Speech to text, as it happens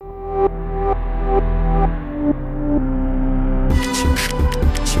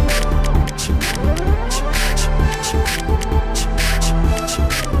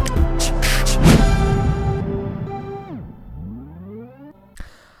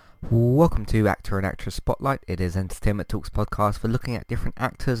Welcome to Actor and Actress Spotlight. It is Entertainment Talks podcast for looking at different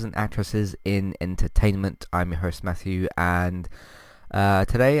actors and actresses in entertainment. I'm your host Matthew, and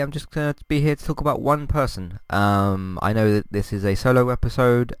today I'm just going to be here to talk about one person. I know that this is a solo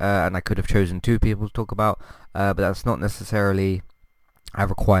episode, and I could have chosen two people to talk about, but that's not necessarily a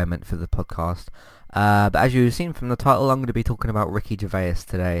requirement for the podcast. But as you've seen from the title, I'm going to be talking about Ricky Gervais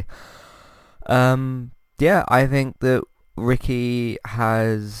today. I think that Ricky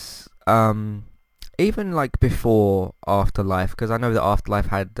has even like before Afterlife, because I know that Afterlife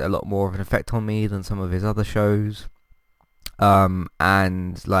had a lot more of an effect on me than some of his other shows,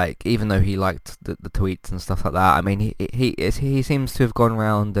 and like even though he liked the tweets and stuff like that, I mean he seems to have gone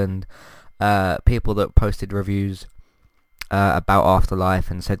around and people that posted reviews about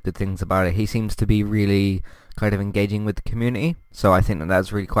Afterlife and said good things about it, he seems to be really kind of engaging with the community, so I think that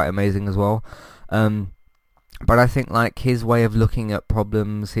that's really quite amazing as well. But I think like his way of looking at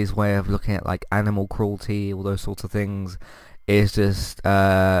problems, his way of looking at like animal cruelty, all those sorts of things, is just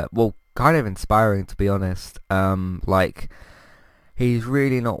kind of inspiring, to be honest. Like he's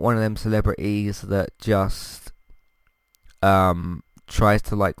really not one of them celebrities that just tries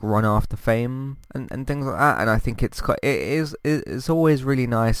to like run after fame and things like that. And I think it's always really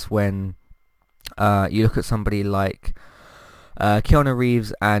nice when you look at somebody like Keanu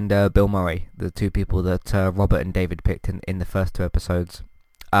Reeves and Bill Murray, the two people that Robert and David picked in the first two episodes.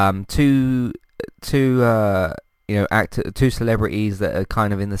 Two celebrities that are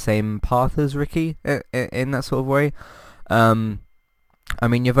kind of in the same path as Ricky in that sort of way. I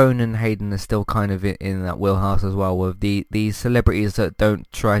mean, Yvonne and Hayden are still kind of in that wheelhouse as well, with these celebrities that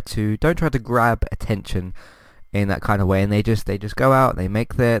don't try to grab attention in that kind of way, and they just go out, they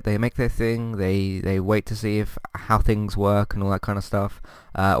make their thing, they wait to see if how things work and all that kind of stuff,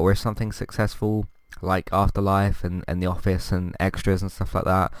 or if something's successful, like Afterlife and The Office and Extras and stuff like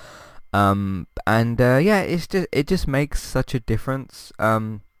that. It just makes such a difference,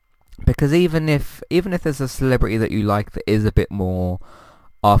 because even if there's a celebrity that you like that is a bit more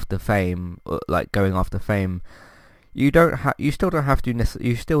after fame, like going after fame, you still don't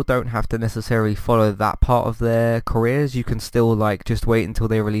have to necessarily follow that part of their careers. You can still like just wait until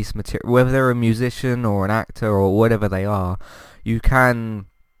they release material, whether they're a musician or an actor or whatever they are. You can,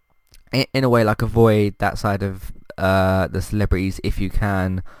 in a way, like avoid that side of the celebrities if you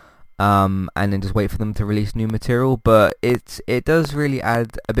can, and then just wait for them to release new material. But it does really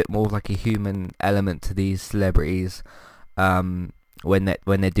add a bit more of like a human element to these celebrities, when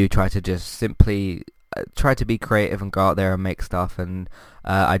they do try to just simply try to be creative and go out there and make stuff. And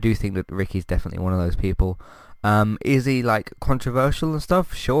I do think that Ricky's definitely one of those people. Is he like controversial and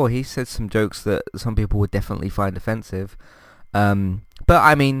stuff? Sure, he said some jokes that some people would definitely find offensive. But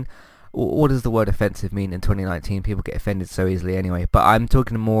I mean, what does the word offensive mean in 2019? People get offended so easily anyway. But I'm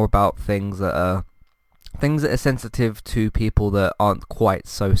talking more about things that are sensitive to people that aren't quite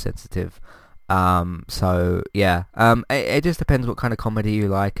so sensitive. It just depends what kind of comedy you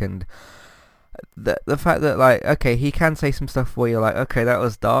like, and the fact that like, okay, he can say some stuff where you're like, okay, that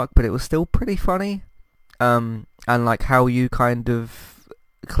was dark, but it was still pretty funny. And like how you kind of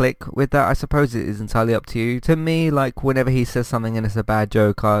click with that, I suppose it is entirely up to you. To me, like whenever he says something and it's a bad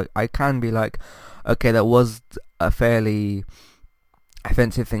joke, I can be like, okay, that was a fairly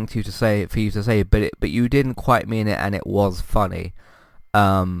offensive thing for you to say, but you didn't quite mean it, and it was funny.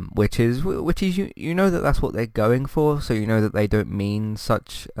 Which is you know that's what they're going for, so you know that they don't mean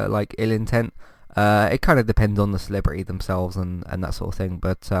such like ill intent. It kind of depends on the celebrity themselves and that sort of thing,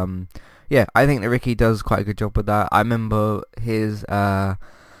 but I think that Ricky does quite a good job with that. I remember his I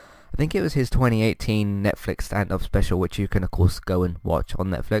think it was his 2018 Netflix stand-up special, which you can of course go and watch on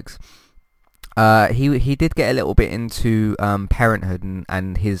Netflix. He did get a little bit into parenthood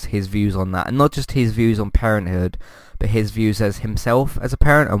and his views on that, and not just his views on parenthood, but his views as himself as a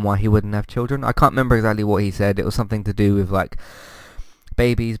parent and why he wouldn't have children. I can't remember exactly what he said. It was something to do with like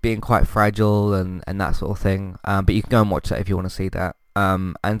babies being quite fragile and that sort of thing. But you can go and watch that if you want to see that.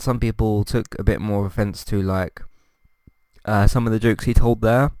 And some people took a bit more offense to like some of the jokes he told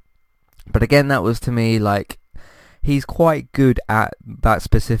there. But again, that was to me like, he's quite good at that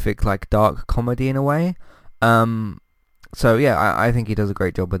specific like dark comedy in a way. I think he does a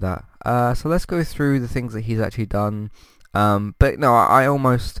great job with that. So let's go through the things that he's actually done. But no, I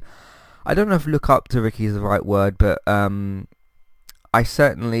don't know if look up to Ricky is the right word, but he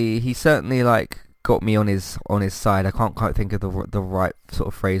certainly like got me on his side. I can't quite think of the right sort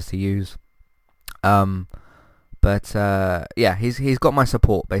of phrase to use. He's got my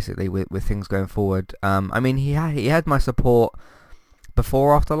support basically with things going forward. I mean, he had my support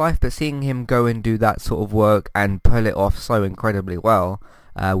before Afterlife, but seeing him go and do that sort of work and pull it off so incredibly well,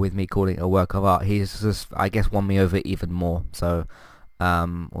 with me calling it a work of art. He's just, I guess, won me over even more. So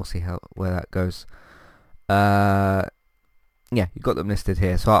we'll see where that goes. Yeah, you got them listed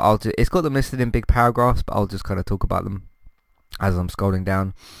here. So it's got them listed in big paragraphs, but I'll just kind of talk about them as I'm scrolling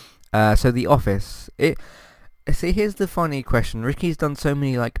down. So The Office. See, here's the funny question. Ricky's done so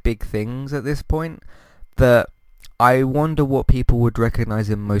many like big things at this point that I wonder what people would recognize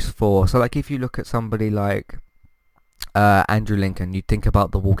him most for. So like if you look at somebody like Andrew Lincoln, you'd think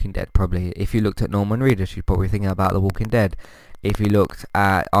about The Walking Dead probably. If you looked at Norman Reedus, you'd probably think about The Walking Dead. If you looked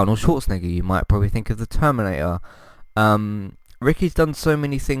at Arnold Schwarzenegger, you might probably think of The Terminator. Ricky's done so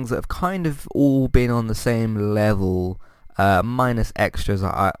many things that have kind of all been on the same level, minus extras.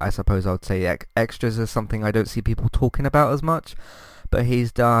 I suppose I would say extras is something I don't see people talking about as much, but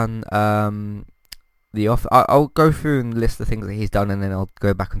he's done I'll go through and list the things that he's done, and then I'll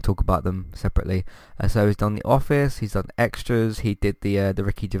go back and talk about them separately. So he's done The Office, he's done extras, he did the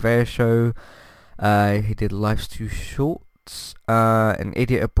Ricky Gervais show, he did Life's Too Short, An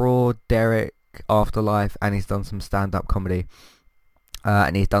Idiot Abroad, Derek, Afterlife, and he's done some stand-up comedy,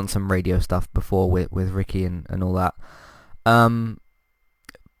 and he's done some radio stuff before with Ricky and all that.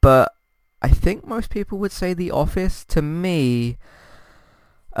 But I think most people would say The Office. To me,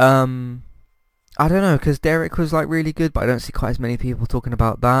 I don't know, because Derek was like really good, but I don't see quite as many people talking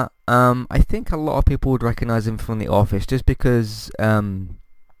about that. I think a lot of people would recognize him from The Office just because that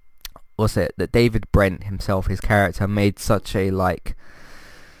David Brent himself, his character, made such a like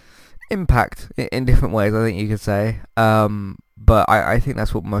impact in different ways, I think you could say. But I think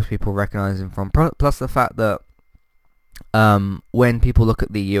that's what most people recognize him from. Plus the fact that when people look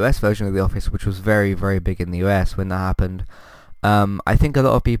at the US version of The Office, which was very, very big in the US when that happened, I think a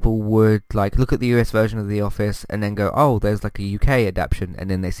lot of people would like look at the US version of The Office and then go, oh, there's like a UK adaptation,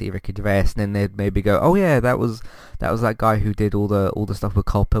 and then they see Ricky Gervais, and then they'd maybe go, oh yeah, that was that guy who did all the stuff with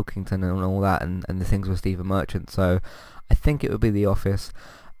Carl Pilkington and all that, and the things with Stephen Merchant. So I think it would be The Office.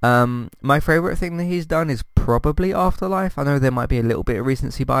 My favourite thing that he's done is probably Afterlife. I know there might be a little bit of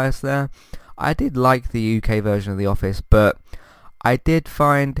recency bias there. I did like the UK version of The Office, but I did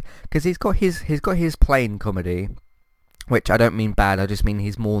find, because he's got his plain comedy, which I don't mean bad, I just mean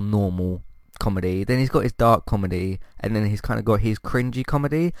he's more normal comedy. Then he's got his dark comedy, and then he's kind of got his cringy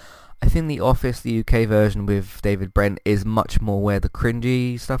comedy. I think The Office, the UK version with David Brent, is much more where the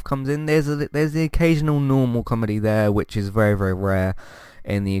cringy stuff comes in. There's the occasional normal comedy there, which is very, very rare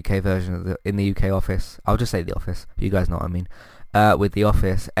in the UK version in the UK Office. I'll just say The Office. You guys know what I mean. With The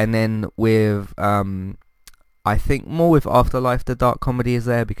Office, and then with I think more with Afterlife, the dark comedy is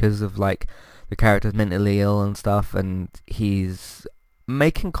there because of like the character's mentally ill and stuff, and he's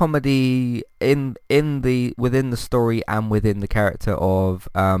making comedy within the story and within the character of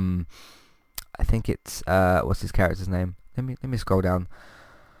I think it's what's his character's name? Let me scroll down.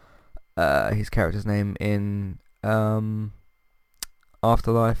 His character's name in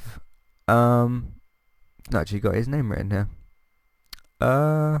Afterlife. No, actually got his name written here.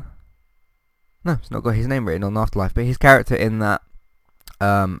 No, it's not got his name written on Afterlife, but his character in that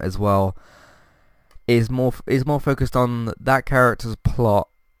as well is more focused on that character's plot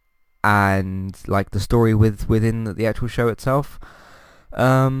and like the story within the actual show itself.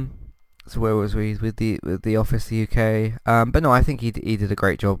 So where was we with the Office, the UK? But no, I think he did a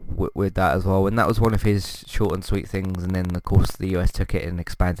great job with that as well, and that was one of his short and sweet things. And then of course the US took it and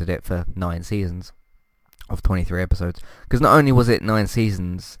expanded it for 9 seasons of 23 episodes. Because not only was it 9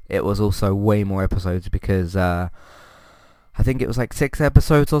 seasons, it was also way more episodes because I think it was like 6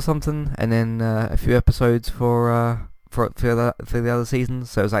 episodes or something, and then a few episodes for the other seasons.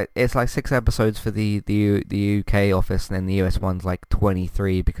 So it's like 6 episodes for the UK Office, and then the US one's like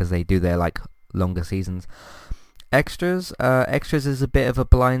 23 because they do their like longer seasons. Extras is a bit of a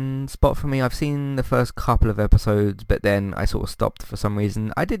blind spot for me. I've seen the first couple of episodes, but then I sort of stopped for some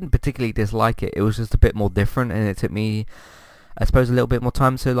reason. I didn't particularly dislike it. It was just a bit more different, and it took me, I suppose, a little bit more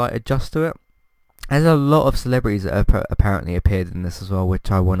time to like adjust to it. There's a lot of celebrities that have apparently appeared in this as well, which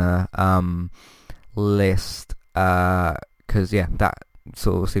I wanna list, because yeah, that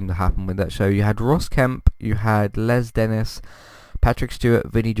sort of seemed to happen with that show. You had Ross Kemp, you had Les Dennis, Patrick Stewart,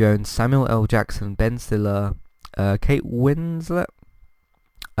 Vinnie Jones, Samuel L. Jackson, Ben Stiller, Kate Winslet,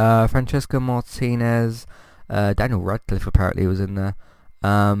 Francesca Martinez, Daniel Radcliffe apparently was in there,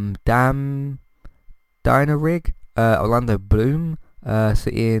 Dinah Rigg, Orlando Bloom, so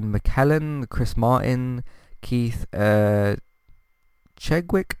Ian McKellen, Chris Martin, Keith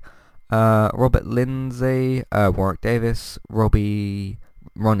Chegwick, Robert Lindsay, Warwick Davis, Ronnie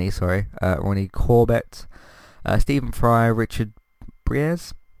Corbett, Stephen Fry, Richard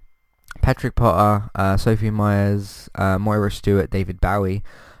Briers, Patrick Potter, Sophie Myers, Moira Stewart, David Bowie,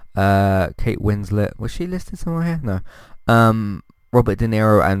 Kate Winslet. Was she listed somewhere here? No. Robert De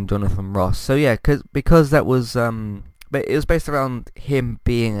Niro and Jonathan Ross. So yeah, because that was but it was based around him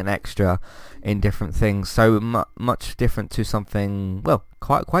being an extra in different things. So much different to something, well,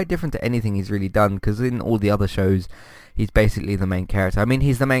 quite different to anything he's really done. Because in all the other shows, he's basically the main character. I mean,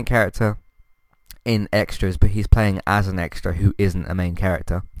 he's the main character in Extras, but he's playing as an extra who isn't a main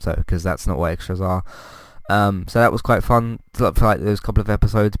character. So because that's not what extras are. So that was quite fun for like those couple of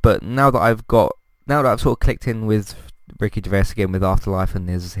episodes. But now that I've sort of clicked in with Ricky Gervais again with Afterlife and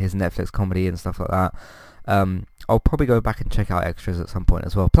his Netflix comedy and stuff like that, I'll probably go back and check out Extras at some point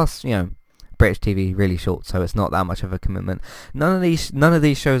as well. Plus, British TV really short, so it's not that much of a commitment. None of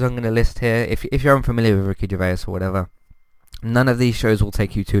these shows I'm going to list here, if you're unfamiliar with Ricky Gervais or whatever, none of these shows will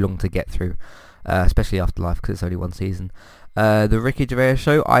take you too long to get through, especially Afterlife because it's only one season. The Ricky Gervais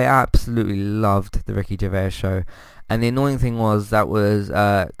show, I absolutely loved the Ricky Gervais show, and the annoying thing was that was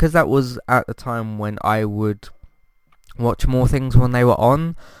because that was at the time when I would watch more things when they were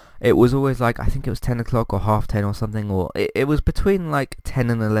on. It was always like, I think it was 10 o'clock or half 10 or something, or it was between like 10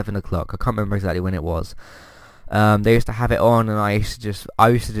 and 11 o'clock. I can't remember exactly when it was. They used to have it on, and I used to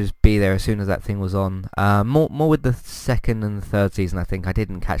just be there as soon as that thing was on. More with the second and the third season, I think. I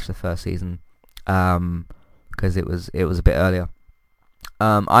didn't catch the first season because it was a bit earlier.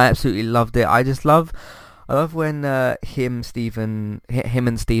 I absolutely loved it. I love when Ricky and Stephen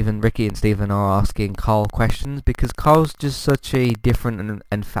are asking Carl questions, because Carl's just such a different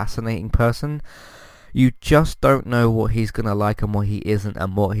and fascinating person. You just don't know what he's gonna like and what he isn't,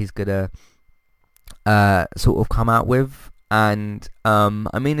 and what he's gonna sort of come out with. And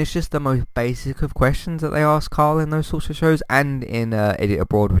I mean, it's just the most basic of questions that they ask Carl in those sorts of shows, and in Idiot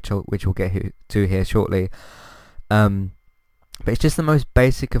Abroad, which we'll get to here shortly. But it's just the most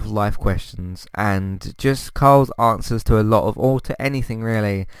basic of life questions, and just Carl's answers to a lot of, or to anything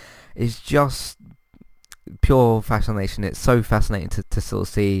really, is just pure fascination. It's so fascinating to sort of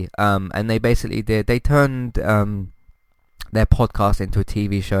see. And they basically turned their podcast into a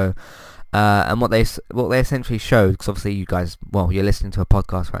TV show. And what they essentially showed, because obviously you guys, well, you're listening to a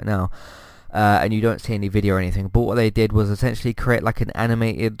podcast right now, and you don't see any video or anything, but what they did was essentially create like an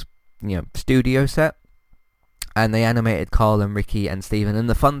animated, studio set. And they animated Carl and Ricky and Stephen. And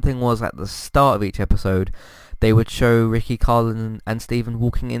the fun thing was, at the start of each episode, they would show Ricky, Carl, and Stephen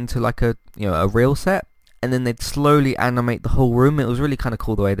walking into like a real set, and then they'd slowly animate the whole room. It was really kind of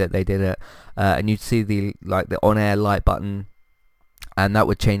cool the way that they did it. And you'd see the on-air light button, and that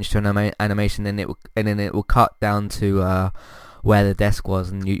would change to an animation, and then it would cut down to where the desk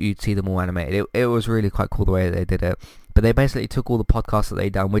was, and you'd see them all animated. It was really quite cool the way they did it. But they basically took all the podcasts that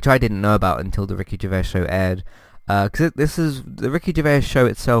they'd done, which I didn't know about until the Ricky Gervais show aired. Because the Ricky Gervais show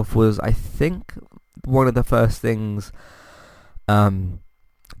itself was, I think, one of the first things that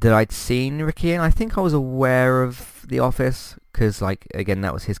I'd seen Ricky in. I think I was aware of The Office, because, again,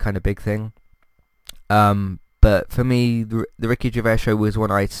 that was his kind of big thing. But for me, the Ricky Gervais show was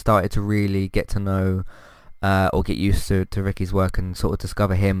when I started to really get to know or get used to Ricky's work, and sort of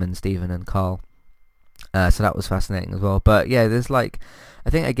discover him and Stephen and Carl. So that was fascinating as well. But yeah, there's I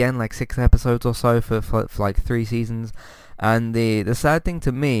think again 6 episodes or so for 3 seasons. And the sad thing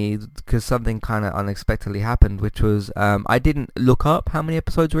to me, because something kind of unexpectedly happened, which was I didn't look up how many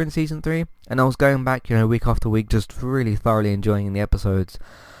episodes were in season 3, and I was going back week after week, just really thoroughly enjoying the episodes.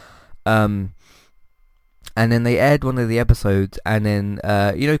 And then they aired one of the episodes, and then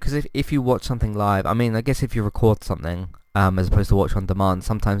because if you watch something live, I mean, I guess if you record something as opposed to watch on demand,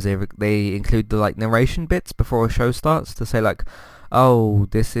 sometimes they include the narration bits before a show starts to say oh,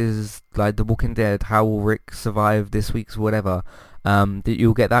 this is The Walking Dead, how will Rick survive this week's whatever.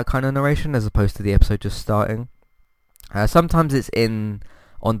 You'll get that kind of narration as opposed to the episode just starting. Sometimes it's in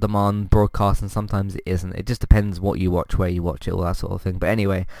on demand broadcast, and sometimes it isn't. It just depends what you watch, where you watch it, all that sort of thing. But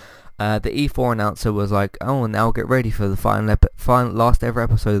anyway, the E4 announcer was oh, now get ready for the final last ever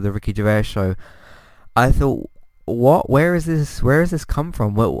episode of the Ricky Gervais show. I thought, what? Where is this come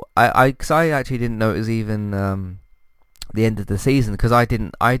from? Well, I actually didn't know it was even the end of the season, because I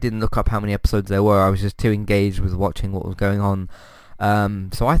didn't look up how many episodes there were. I was just too engaged with watching what was going on.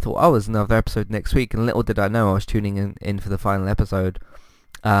 So I thought, oh, there's another episode next week, and little did I know I was tuning in for the final episode.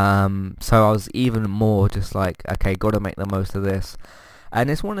 So I was even more just okay, gotta make the most of this. And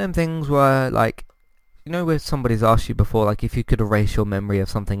it's one of them things where where somebody's asked you before, if you could erase your memory of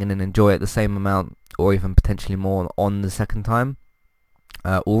something and then enjoy it the same amount or even potentially more on the second time,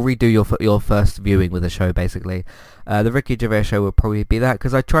 or redo your first viewing with a show, basically. The Ricky Gervais show would probably be that,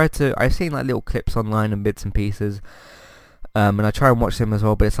 because I've seen little clips online and bits and pieces, and I try and watch them as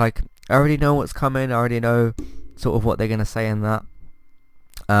well, but it's I already know what's coming. I already know sort of what they're gonna say in that.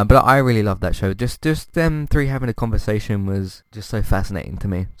 But I really loved that show. Just them three having a conversation was just so fascinating to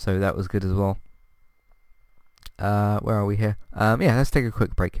me. So that was good as well. Where are we here? Yeah, let's take a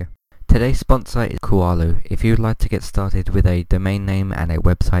quick break here. Today's sponsor is Kualo. If you'd like to get started with a domain name and a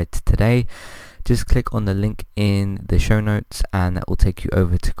website today, just click on the link in the show notes and that will take you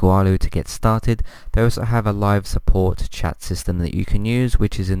over to Kualo to get started. They also have a live support chat system that you can use,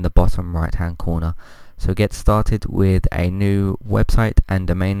 which is in the bottom right hand corner. So get started with a new website and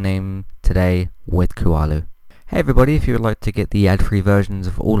domain name today with Kualo. Hey everybody, if you would like to get the ad-free versions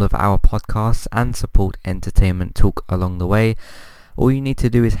of all of our podcasts and support Entertainment Talk along the way, all you need to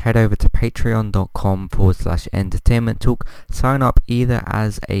do is head over to patreon.com/entertainment talk. Sign up either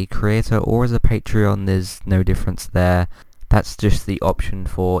as a creator or as a Patreon. There's no difference there. That's just the option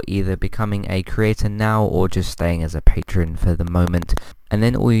for either becoming a creator now or just staying as a patron for the moment. And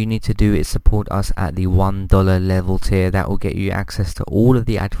then all you need to do is support us at the $1 level tier. That will get you access to all of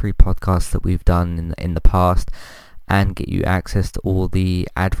the ad-free podcasts that we've done in the past, and get you access to all the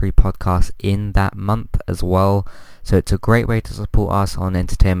ad-free podcasts in that month as well. So it's a great way to support us on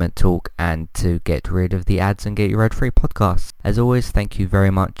Entertainment Talk and to get rid of the ads and get your ad-free podcasts. As always, thank you very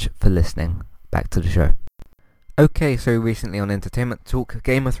much for listening. Back to the show. Okay, so recently on Entertainment Talk,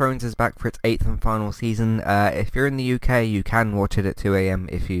 Game of Thrones is back for its 8th and final season. If you're in the UK, you can watch it at 2 a.m.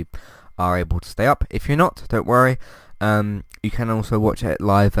 if you are able to stay up. If you're not, don't worry. You can also watch it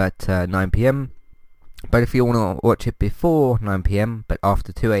live at 9 p.m. But if you want to watch it before 9 p.m. but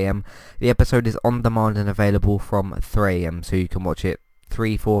after 2 a.m, the episode is on demand and available from 3 a.m. So you can watch it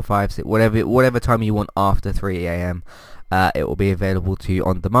 3, 4, 5, 6, whatever time you want after 3 a.m. It will be available to you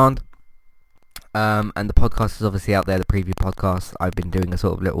on demand. And the podcast is obviously out there, the preview podcast. I've been doing a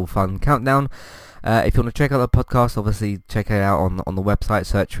sort of little fun countdown. If you want to check out the podcast, obviously check it out on the website,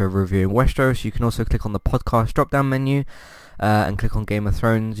 search for Reviewing Westeros. You can also click on the podcast drop down menu and click on Game of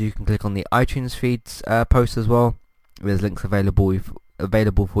Thrones. You can click on the iTunes feeds post as well. There's links available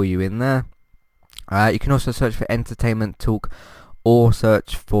for you in there. You can also search for Entertainment Talk or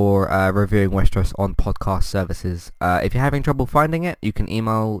search for Reviewing Westeros on podcast services. If you're having trouble finding it, you can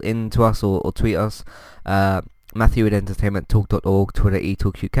email in to us or tweet us, Matthew@entertainmenttalk.org, Twitter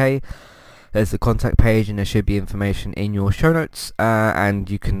eTalkUK. There's the contact page and there should be information in your show notes, and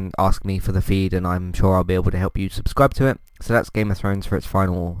you can ask me for the feed and I'm sure I'll be able to help you subscribe to it. So that's Game of Thrones for its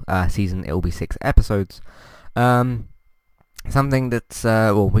final season. It will be 6 episodes. Something that's,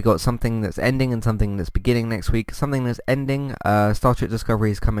 we got something that's ending and something that's beginning next week. Something that's ending, Star Trek Discovery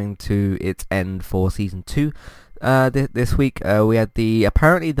is coming to its end for Season 2 this week. We had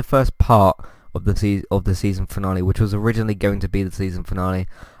apparently the first part of the season finale, which was originally going to be the season finale.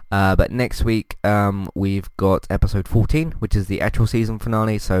 But next week we've got episode 14, which is the actual season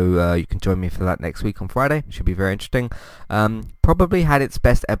finale, so you can join me for that next week on Friday. It should be very interesting. Probably had its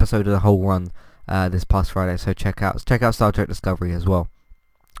best episode of the whole run this past Friday, so check out Star Trek Discovery as well.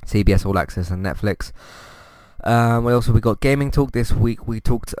 CBS All Access and Netflix. What else have we got? Gaming Talk this week. We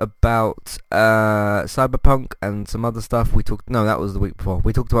talked about Cyberpunk and some other stuff. That was the week before.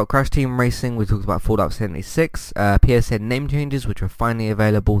 We talked about Crash Team Racing. We talked about Fallout 76. PSN name changes, which are finally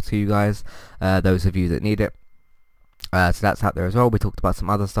available to you guys, those of you that need it. So that's out there as well. We talked about some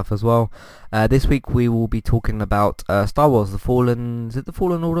other stuff as well. This week we will be talking about Star Wars: The Fallen. Is it The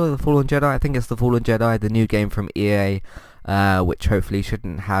Fallen Order? The Fallen Jedi? I think it's The Fallen Jedi, the new game from EA, which hopefully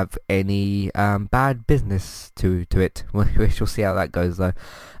shouldn't have any bad business to it. We shall see how that goes though.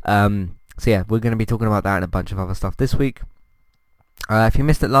 So yeah, we're going to be talking about that and a bunch of other stuff this week. If you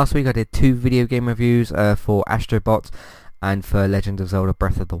missed it last week, I did 2 video game reviews for Astrobot and for Legend of Zelda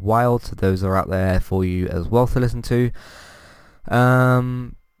Breath of the Wild, so those are out there for you as well to listen to.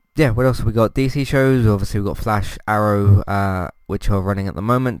 Yeah, what else have we got? DC shows, obviously we've got Flash, Arrow, which are running at the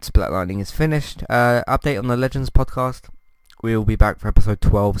moment. Black Lightning is finished. Update on the Legends podcast. We will be back for episode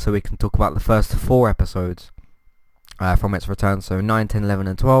 12, so we can talk about the first 4 episodes from its return, so 9, 10, 11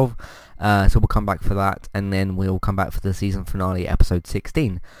 and 12. So we'll come back for that, and then we'll come back for the season finale, episode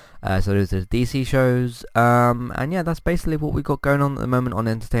 16. So those are the DC shows, and yeah, that's basically what we've got going on at the moment on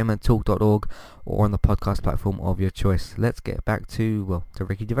entertainmenttalk.org or on the podcast platform of your choice. Let's get back to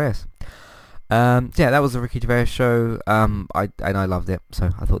Ricky Gervais. Yeah, that was the Ricky Gervais show. I loved it, so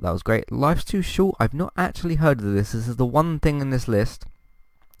I thought that was great. Life's Too Short. I've not actually heard of this. This is the one thing in this list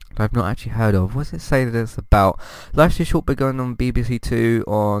that I've not actually heard of. What does it say that it's about? Life's Too Short began on BBC Two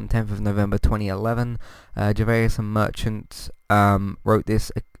on 10th of November 2011. Gervais and Merchant wrote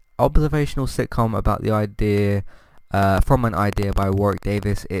this observational sitcom about the idea, from an idea by Warwick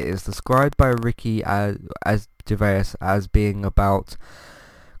Davis. It is described by Ricky as Gervais as being about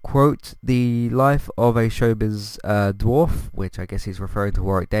quote, the life of a showbiz dwarf, which I guess he's referring to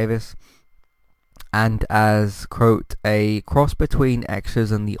Warwick Davis, and as, quote, a cross between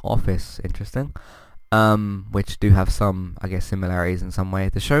Extras and The Office. Interesting. Which do have some, I guess, similarities in some way.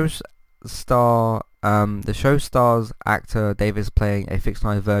 The show stars actor Davis playing a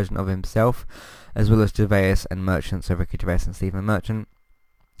fictionalized version of himself, as well as Gervais and Merchant, so Ricky Gervais and Stephen Merchant.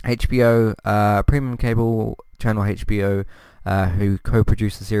 HBO, premium cable channel HBO, who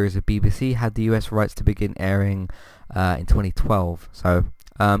co-produced the series with BBC, had the US rights to begin airing in 2012. So,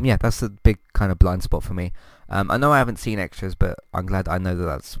 yeah, that's a big kind of blind spot for me. I know I haven't seen Extras, but I'm glad I know that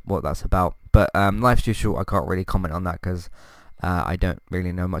that's what that's about. But Life's Too Short, I can't really comment on that because I don't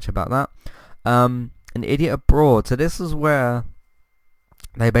really know much about that. An Idiot Abroad. So this is where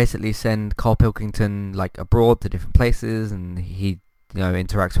they basically send Carl Pilkington like abroad to different places, and he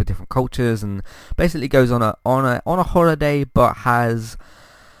interacts with different cultures, and basically goes on a holiday, but has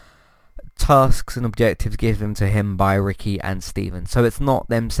tasks and objectives given to him by Ricky and Steven. So it's not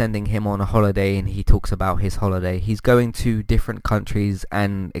them sending him on a holiday and he talks about his holiday. He's going to different countries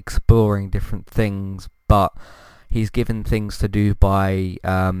and exploring different things, but he's given things to do by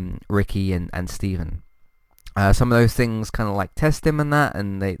Ricky and Steven. Some of those things kind of like test him and that,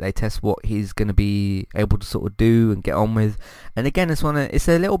 and they test what he's going to be able to sort of do and get on with. And again, it's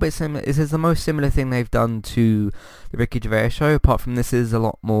a little bit similar. This is the most similar thing they've done to the Ricky Gervais show. Apart from this is a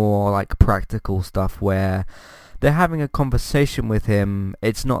lot more like practical stuff where they're having a conversation with him.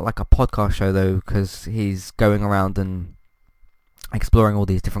 It's not like a podcast show though, because he's going around and exploring all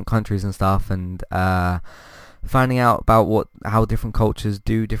these different countries and stuff, and finding out about how different cultures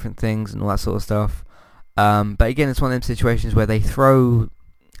do different things and all that sort of stuff. But again, it's one of them situations where they throw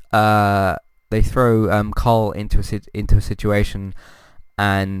Carl into a situation,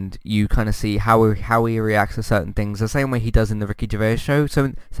 and you kind of see how he reacts to certain things, the same way he does in the Ricky Gervais show.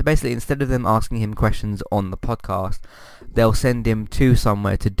 So basically, instead of them asking him questions on the podcast, they'll send him to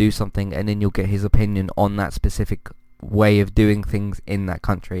somewhere to do something, and then you'll get his opinion on that specific way of doing things in that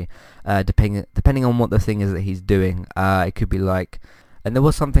country, depending on what the thing is that he's doing. It could be like. And there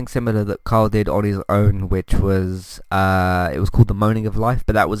was something similar that Carl did on his own, which was, it was called The Moaning of Life,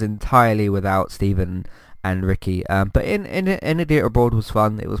 but that was entirely without Steven and Ricky. But in Idiot Abroad was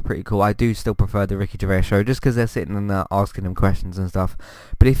fun. It was pretty cool. I do still prefer the Ricky Gervais show, just because they're sitting and asking him questions and stuff.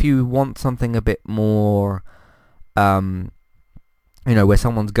 But if you want something a bit more, where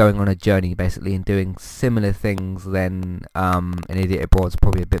someone's going on a journey, basically, and doing similar things, then an Idiot Abroad is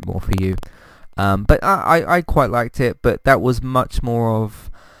probably a bit more for you. But I quite liked it, but that was much more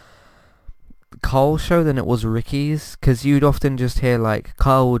of Carl's show than it was Ricky's, because you'd often just hear like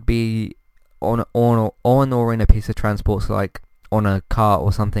Carl would be on or in a piece of transport, so like on a cart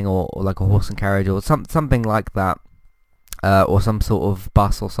or something, or like a horse and carriage or something like that, or some sort of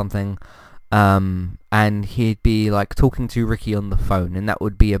bus or something, and he'd be like talking to Ricky on the phone, and that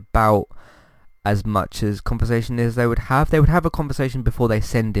would be about as much as conversation as they would have. They would have a conversation before they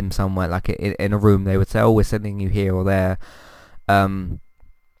send him somewhere, like in a room. They would say, "Oh, we're sending you here or there,"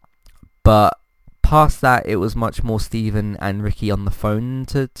 but past that, it was much more Steven and Ricky on the phone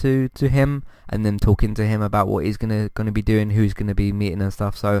to him, and then talking to him about what he's gonna be doing, who's gonna be meeting and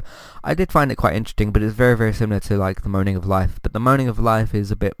stuff. So I did find it quite interesting, but it's very, very similar to like The Moaning of Life. But The Moaning of Life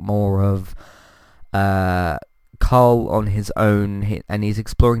is a bit more of Carl on his own, and he's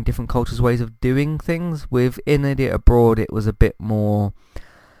exploring different cultures' ways of doing things. With In Idiot Abroad, it was a bit more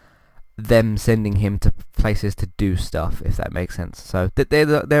them sending him to places to do stuff, if that makes sense. So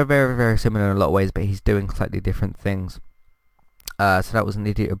they're very, very similar in a lot of ways, but he's doing slightly different things. So that was An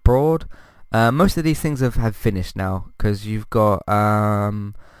Idiot Abroad. Most of these things have finished now, because you've got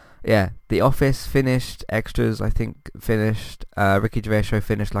The Office finished, Extras I think finished, Ricky Gervais show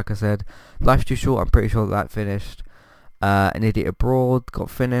finished, like I said. Life's Too Short, I'm pretty sure that finished. An Idiot Abroad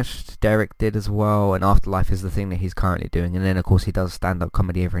got finished, Derek did as well, and Afterlife is the thing that he's currently doing, and then of course he does stand-up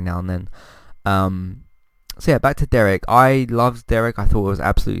comedy every now and then. So yeah, back to Derek. I loved Derek. I thought it was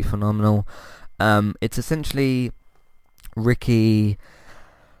absolutely phenomenal. It's essentially Ricky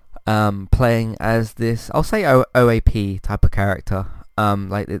playing as this, I'll say OAP type of character.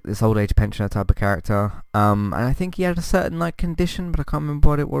 Like this old age pensioner type of character, and I think he had a certain like condition, but I can't remember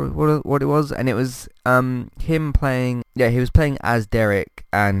what it was, and it was him playing. Yeah, he was playing as Derek,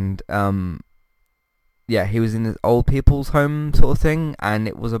 and he was in this old people's home sort of thing, and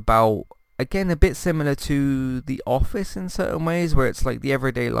it was about, again, a bit similar to The Office in certain ways, where it's like the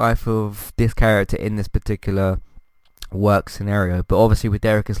everyday life of this character in this particular work scenario. But obviously with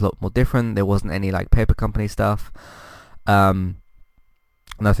Derek it's a lot more different. There wasn't any like paper company stuff.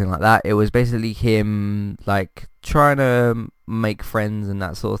 nothing like that. It was basically him like trying to make friends and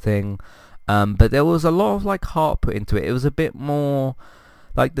that sort of thing. But there was a lot of like heart put into it. It was a bit more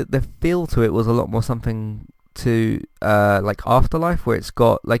like the feel to it was a lot more something to like Afterlife, where it's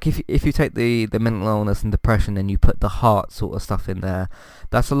got like if you take the mental illness and depression and you put the heart sort of stuff in there,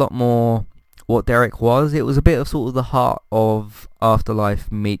 that's a lot more what Derek was. It was a bit of sort of the heart of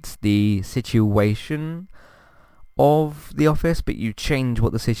Afterlife meets the situation of The Office, but you change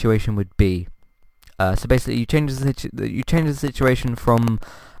what the situation would be. So basically, you change the situation from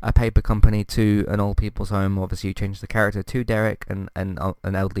a paper company to an old people's home. Obviously, you change the character to Derek, an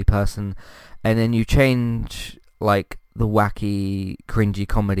elderly person, and then you change like the wacky, cringy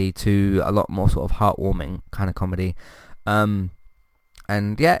comedy to a lot more sort of heartwarming kind of comedy.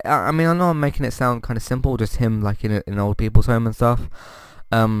 And yeah, I mean, I know I'm making it sound kind of simple, just him like in an old people's home and stuff.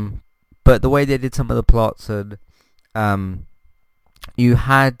 But the way they did some of the plots and you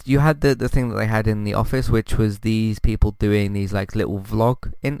had the thing that they had in The Office, which was these people doing these like little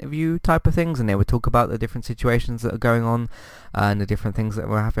vlog interview type of things, and they would talk about the different situations that are going on and the different things that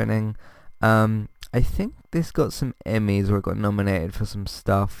were happening. I think this got some Emmys, or it got nominated for some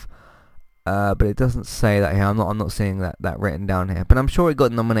stuff, but it doesn't say that here. I'm not seeing that written down here, but I'm sure it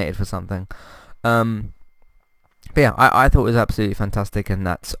got nominated for something. But yeah, I thought it was absolutely fantastic, and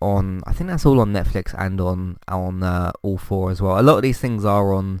that's on, I think that's all on Netflix and on All 4 as well. A lot of these things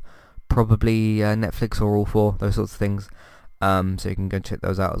are on probably Netflix or All 4, those sorts of things. So you can go check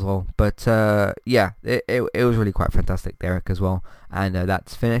those out as well. But yeah, it was really quite fantastic, Derek, as well. And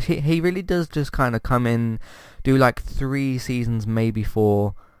that's finished. He really does just kind of come in, do like 3 seasons, maybe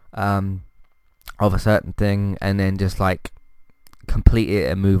 4, of a certain thing, and then just like complete it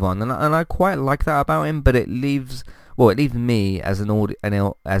and move on, and I quite like that about him. But it leaves me as an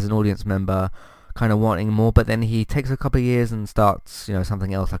audience member kind of wanting more. But then he takes a couple of years and starts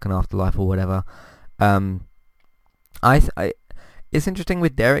something else like an Afterlife or whatever. It's interesting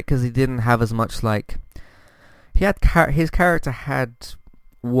with Derek because he didn't have as much like his character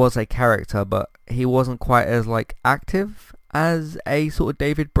was a character, but he wasn't quite as like active as a sort of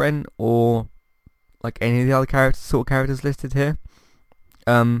David Brent or like any of the other characters listed here.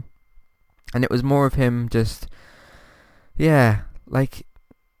 And it was more of him just, like,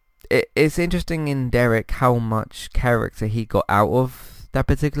 it's interesting in Derek how much character he got out of that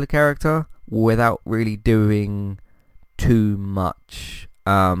particular character without really doing too much.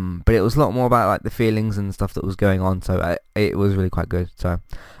 But it was a lot more about like the feelings and stuff that was going on, so it was really quite good. So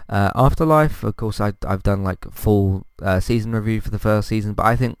Afterlife, of course, I've done like full season review for the first season, but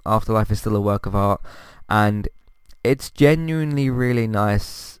I think Afterlife is still a work of art, and it's genuinely really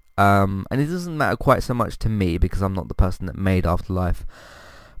nice. And it doesn't matter quite so much to me because I'm not the person that made Afterlife.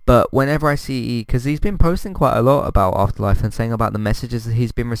 But whenever I see, because he's been posting quite a lot about Afterlife and saying about the messages that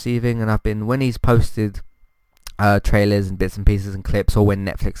he's been receiving, and when he's posted trailers and bits and pieces and clips, or when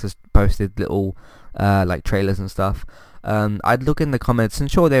Netflix has posted little like trailers and stuff, I'd look in the comments,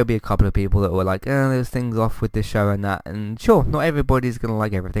 and sure, there'll be a couple of people that were like, there's things off with this show and that, and sure, not everybody's gonna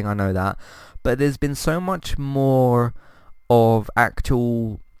like everything, I know that, but there's been so much more of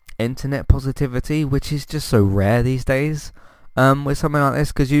actual internet positivity, which is just so rare these days. With something like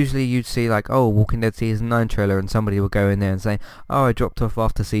this, because usually you'd see like, Walking Dead season 9 trailer, and somebody would go in there and say, I dropped off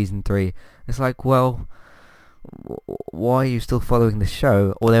after season 3. It's like, well, why are you still following the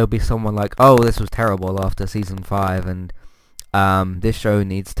show? Or there would be someone like, this was terrible after season 5, and this show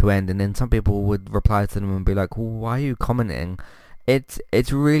needs to end, and then some people would reply to them and be like, well, why are you commenting?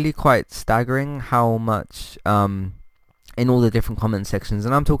 It's really quite staggering how much in all the different comment sections,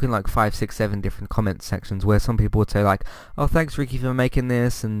 and I'm talking like 5, 6, 7 different comment sections, where some people would say like, thanks Ricky for making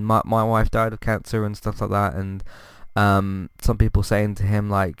this, and my wife died of cancer and stuff like that, and some people saying to him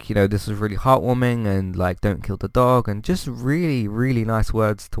like, this is really heartwarming, and like, don't kill the dog, and just really, really nice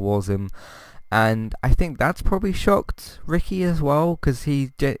words towards him. And I think that's probably shocked Ricky as well, because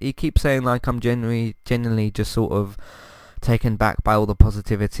he keeps saying like, I'm genuinely just sort of taken back by all the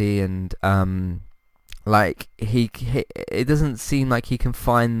positivity, and like it doesn't seem like he can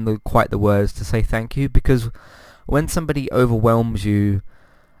find quite the words to say thank you, because when somebody overwhelms you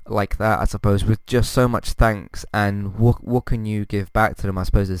like that, I suppose, with just so much thanks, and what can you give back to them? I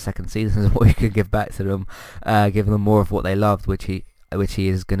suppose the second season is what you can give back to them, give them more of what they loved, which he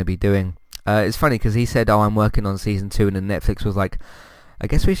is going to be doing. It's funny because he said, I'm working on season 2, and then Netflix was like, I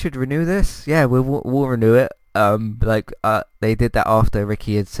guess we should renew this. Yeah, we'll renew it. They did that after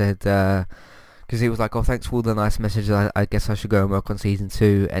Ricky had said, because he was like, thanks for all the nice messages, I guess I should go and work on season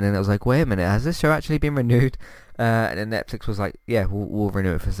 2. And then it was like, wait a minute, has this show actually been renewed? And then Netflix was like, yeah, we'll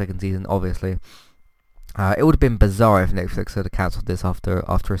renew it for the second season, obviously. It would have been bizarre if Netflix had cancelled this after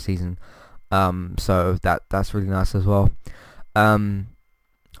a season. So that's really nice as well. Um,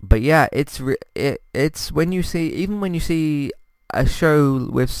 but yeah, it's when you see a show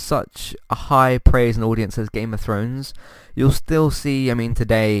with such a high praise and audience as Game of Thrones, you'll still see. I mean,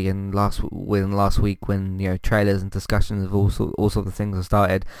 today and last week, when trailers and discussions of all sorts of things have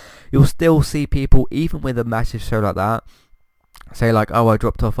started, you'll still see people, even with a massive show like that, say like, "Oh, I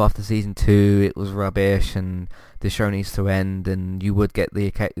dropped off after season 2. It was rubbish, and the show needs to end." And you would get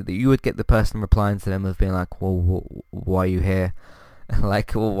the person replying to them of being like, "Well, why are you here?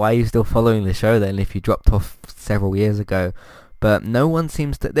 Like, well, why are you still following the show then if you dropped off several years ago?" But no one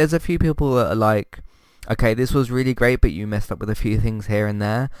seems to. There's a few people that are like, "Okay, this was really great, but you messed up with a few things here and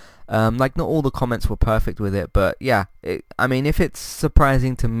there." Like, not all the comments were perfect with it, but yeah. I mean, if it's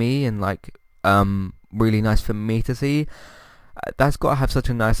surprising to me and like really nice for me to see, that's got to have such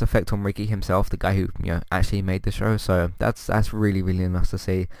a nice effect on Ricky himself, the guy who actually made the show. So that's really really nice to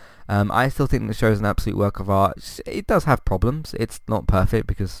see. I still think the show is an absolute work of art. It does have problems. It's not perfect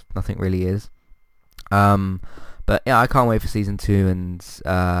because nothing really is. But yeah, I can't wait for season 2, and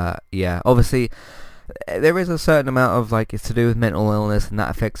yeah, obviously there is a certain amount of like it's to do with mental illness and that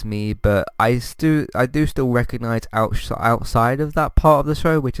affects me, but I do still recognize outside of that part of the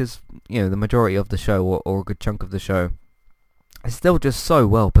show, which is the majority of the show, or a good chunk of the show. It's still just so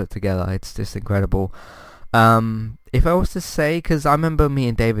well put together. It's just incredible. If I was to say, because I remember me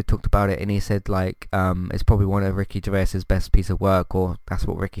and David talked about it, and he said like it's probably one of Ricky Gervais's best piece of work, or that's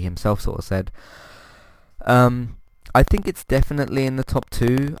what Ricky himself sort of said. I think it's definitely in the top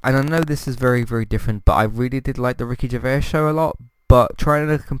 2, and I know this is very very different, but I really did like the Ricky Gervais show a lot. But trying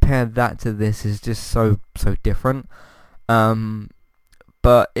to compare that to this is just so different.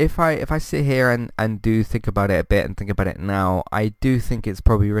 But if I sit here and do think about it a bit and think about it now, I do think it's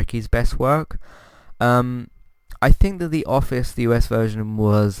probably Ricky's best work. I think that The Office, the US version,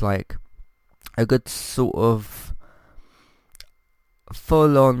 was like a good sort of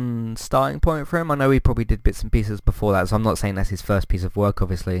full-on starting point for him. I know he probably did bits and pieces before that, so I'm not saying that's his first piece of work,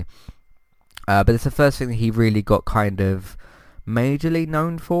 obviously. But it's the first thing that he really got kind of majorly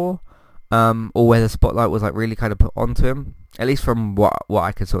known for, or where the spotlight was like really kind of put onto him, at least from what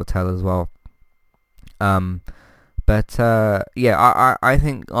I could sort of tell as well. But yeah, I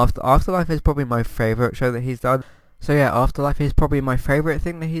think Afterlife is probably my favourite show that he's done. So yeah, Afterlife is probably my favourite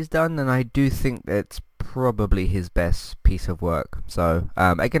thing that he's done, and I do think it's probably his best piece of work. So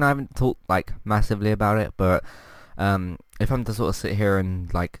again, I haven't thought like massively about it, but if I'm to sort of sit here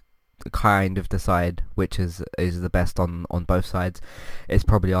and like kind of decide which is the best on both sides, it's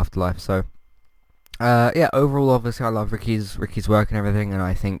probably Afterlife. So yeah, overall, obviously I love Ricky's work and everything, and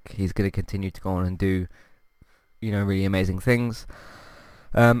I think he's going to continue to go on and do really amazing things.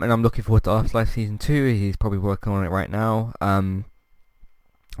 And I'm looking forward to Afterlife season 2. He's probably working on it right now.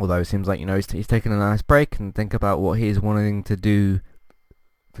 Although it seems like he's taking a nice break and think about what he's wanting to do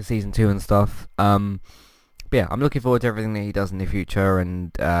for season 2 and stuff. But yeah, I'm looking forward to everything that he does in the future,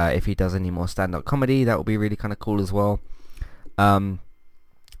 and if he does any more stand-up comedy, that will be really kind of cool as well. But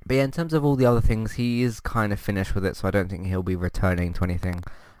yeah, in terms of all the other things, he is kind of finished with it, so I don't think he'll be returning to anything.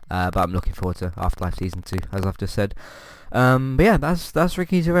 But I'm looking forward to Afterlife season 2, as I've just said. But yeah, that's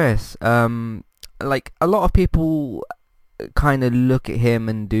Ricky Gervais. Like a lot of people kind of look at him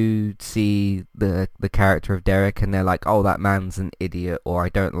and do see the character of Derek, and they're like, "Oh, that man's an idiot," or "I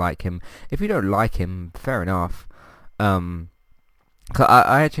don't like him." If you don't like him, fair enough. 'Cause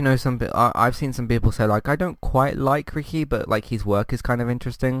I actually know I've seen some people say like, "I don't quite like Ricky, but like his work is kind of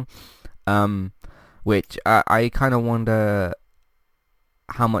interesting," which I kind of wonder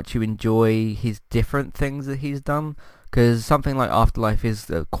how much you enjoy his different things that he's done, because something like Afterlife is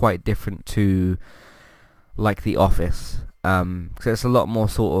quite different to like The Office, because it's a lot more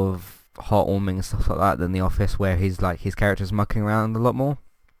sort of heartwarming and stuff like that than The Office, where his character's mucking around a lot more.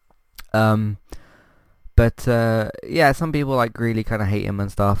 But yeah, some people like really kind of hate him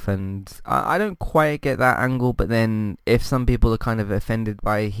and stuff, and I don't quite get that angle. But then if some people are kind of offended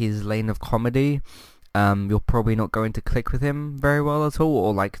by his lane of comedy, you're probably not going to click with him very well at all,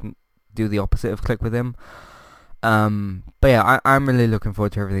 or like do the opposite of click with him. But yeah, I'm really looking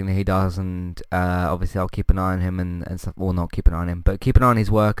forward to everything that he does, and obviously I'll keep an eye on him and stuff. Well, not keep an eye on him, but keep an eye on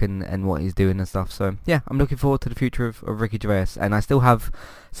his work and what he's doing and stuff. So yeah, I'm looking forward to the future of Ricky Gervais, and I still have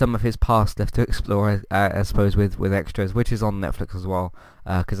some of his past left to explore, I suppose, with Extras, which is on Netflix as well,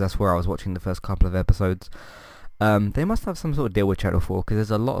 because that's where I was watching the first couple of episodes. They must have some sort of deal with Channel 4, because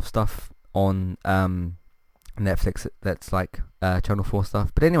there's a lot of stuff on Netflix that's like Channel 4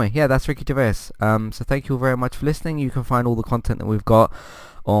 stuff. But anyway, yeah, that's Ricky Gervais. So thank you very much for listening. You can find all the content that we've got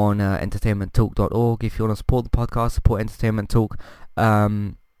on entertainmenttalk.org. If you want to support the podcast, support Entertainment Talk.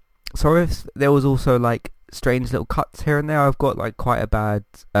 Sorry if there was also like strange little cuts here and there. I've got like quite a bad,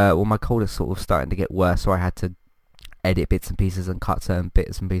 my cold is sort of starting to get worse, so I had to edit bits and pieces and cut certain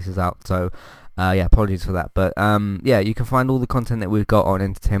bits and pieces out. So apologies for that. But you can find all the content that we've got on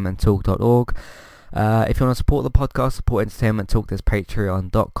entertainmenttalk.org. If you want to support the podcast, support Entertainment Talk, there's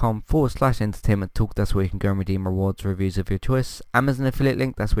patreon.com/Entertainment Talk. That's where you can go and redeem rewards, reviews of your choice. Amazon affiliate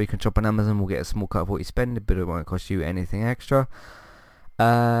link, that's where you can shop on Amazon. We'll get a small cut of what you spend, but it won't cost you anything extra.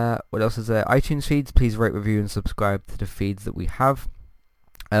 What else is there? iTunes feeds, please rate, review and subscribe to the feeds that we have.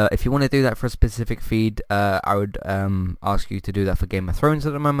 If you want to do that for a specific feed, I would ask you to do that for Game of Thrones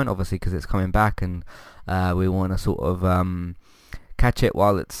at the moment, obviously because it's coming back, and we want to sort of catch it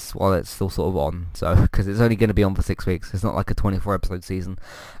while it's still sort of on. So because it's only going to be on for 6 weeks, it's not like a 24 episode season.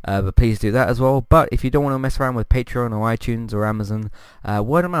 But please do that as well. But if you don't want to mess around with Patreon or iTunes or Amazon,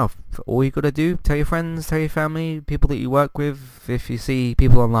 word of mouth. All you got to do, tell your friends, tell your family, people that you work with. If you see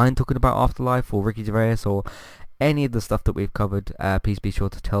people online talking about Afterlife or Ricky Gervais or any of the stuff that we've covered, please be sure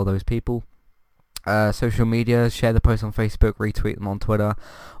to tell those people. Social media, share the post on Facebook, retweet them on Twitter,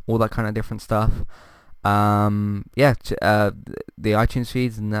 all that kind of different stuff. The iTunes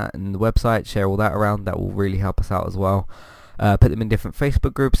feeds and that and the website, share all that around. That will really help us out as well. Put them in different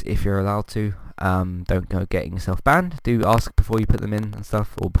Facebook groups if you're allowed to. Don't go getting yourself banned. Do ask before you put them in and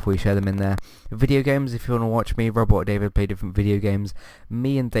stuff, or before you share them in there. Video games, if you want to watch me, Robert or David play different video games.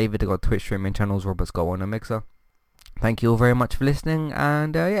 Me and David have got Twitch streaming channels. Robert's got one on Mixer. Thank you all very much for listening,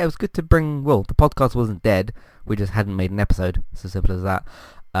 and it was good to bring, the podcast wasn't dead, we just hadn't made an episode, it's as simple as that.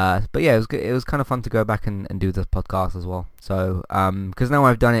 But yeah, it was good. It was kind of fun to go back and do this podcast as well. So, because now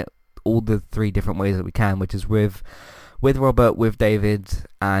I've done it all the 3 different ways that we can, which is with Robert, with David,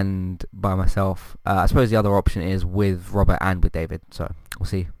 and by myself. I suppose the other option is with Robert and with David. So we'll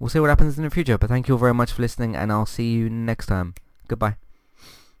see what happens in the future. But thank you all very much for listening, and I'll see you next time. Goodbye.